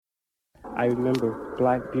I remember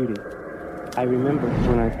Black Beauty. I remember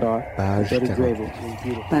when I thought Page Betty 48. Grable was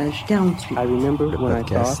beautiful. Page 48. I remember Le when I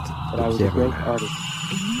thought podcast that I de was a Pierre great Renard. artist.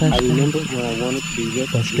 Page I 48. remember when I wanted to be rich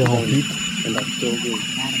Page and 48. famous, and I still do.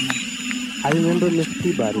 I remember Miss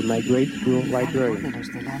Peabody, my grade school librarian.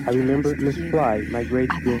 I remember Miss Fly, my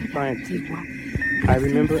grade school science teacher. I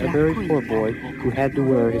remember a very poor boy who had to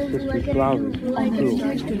wear his sister's blouses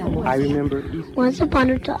to school. I remember Easter. Once upon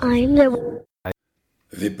a time, there was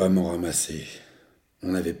Vais pas m'en ramasser.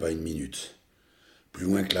 On n'avait pas une minute. Plus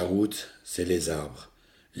loin que la route, c'est les arbres,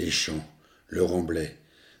 les champs, le remblai,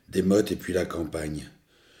 des mottes et puis la campagne.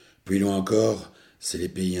 Plus loin encore, c'est les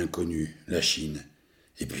pays inconnus, la Chine,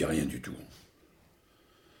 et puis rien du tout.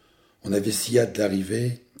 On avait si hâte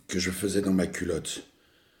d'arriver que je faisais dans ma culotte.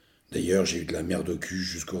 D'ailleurs, j'ai eu de la merde au cul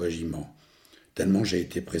jusqu'au régiment, tellement j'ai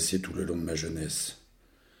été pressé tout le long de ma jeunesse.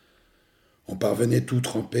 On parvenait tout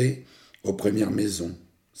trempés aux premières maisons.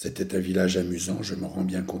 C'était un village amusant, je m'en rends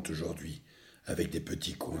bien compte aujourd'hui, avec des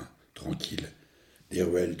petits coins, tranquilles, des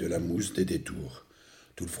ruelles, de la mousse, des détours,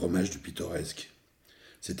 tout le fromage du pittoresque.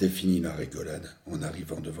 C'était fini la rigolade, en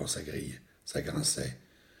arrivant devant sa grille, ça grinçait.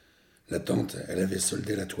 La tante, elle avait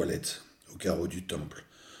soldé la toilette, au carreau du temple,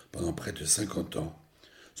 pendant près de 50 ans.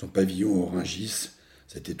 Son pavillon au Rungis,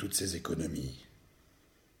 c'était toutes ses économies.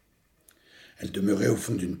 Elle demeurait au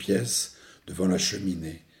fond d'une pièce, devant la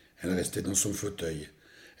cheminée. Elle restait dans son fauteuil.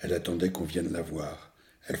 Elle attendait qu'on vienne la voir.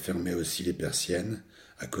 Elle fermait aussi les persiennes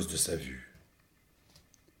à cause de sa vue.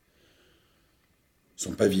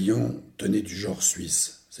 Son pavillon tenait du genre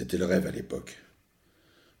suisse. C'était le rêve à l'époque.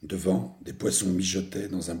 Devant, des poissons mijotaient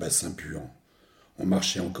dans un bassin puant. On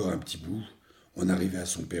marchait encore un petit bout. On arrivait à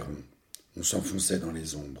son perron. On s'enfonçait dans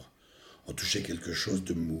les ombres. On touchait quelque chose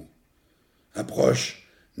de mou. « Approche,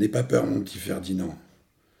 n'aie pas peur, mon petit Ferdinand. »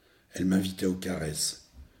 Elle m'invitait aux caresses.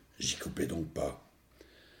 J'y coupais donc pas.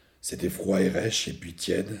 C'était froid et rêche et puis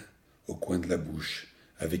tiède, au coin de la bouche,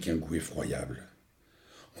 avec un goût effroyable.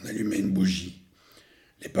 On allumait une bougie.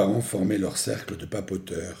 Les parents formaient leur cercle de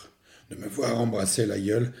papoteurs. De me voir embrasser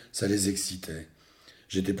l'aïeul, ça les excitait.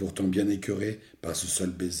 J'étais pourtant bien écœuré par ce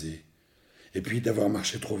seul baiser. Et puis d'avoir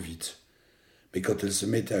marché trop vite. Mais quand elles se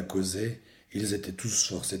mettaient à causer, ils étaient tous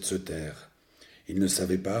forcés de se taire. Ils ne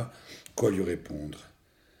savaient pas quoi lui répondre.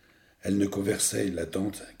 Elle ne conversait, la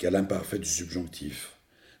tante, qu'à l'imparfait du subjonctif.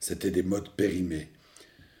 C'était des mots périmés.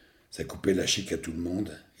 Ça coupait la chic à tout le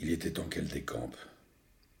monde, il était temps qu'elle décampe.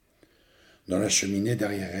 Dans la cheminée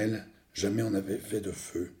derrière elle, jamais on n'avait fait de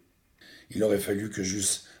feu. Il aurait fallu que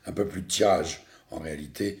j'eusse un peu plus de tirage. En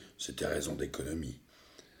réalité, c'était raison d'économie.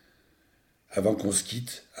 Avant qu'on se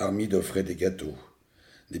quitte, Armide offrait des gâteaux,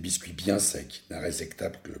 des biscuits bien secs, d'un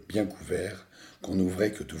réceptacle bien couvert, qu'on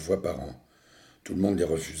n'ouvrait que 2 fois par an. Tout le monde les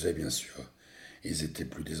refusait, bien sûr. Ils étaient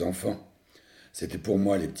plus des enfants. C'était pour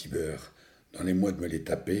moi les petits beurres. Dans les mois de me les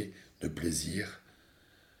taper, de plaisir,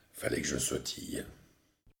 fallait que je sautille.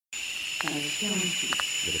 Page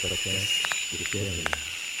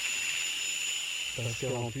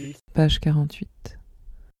 48. Page 48.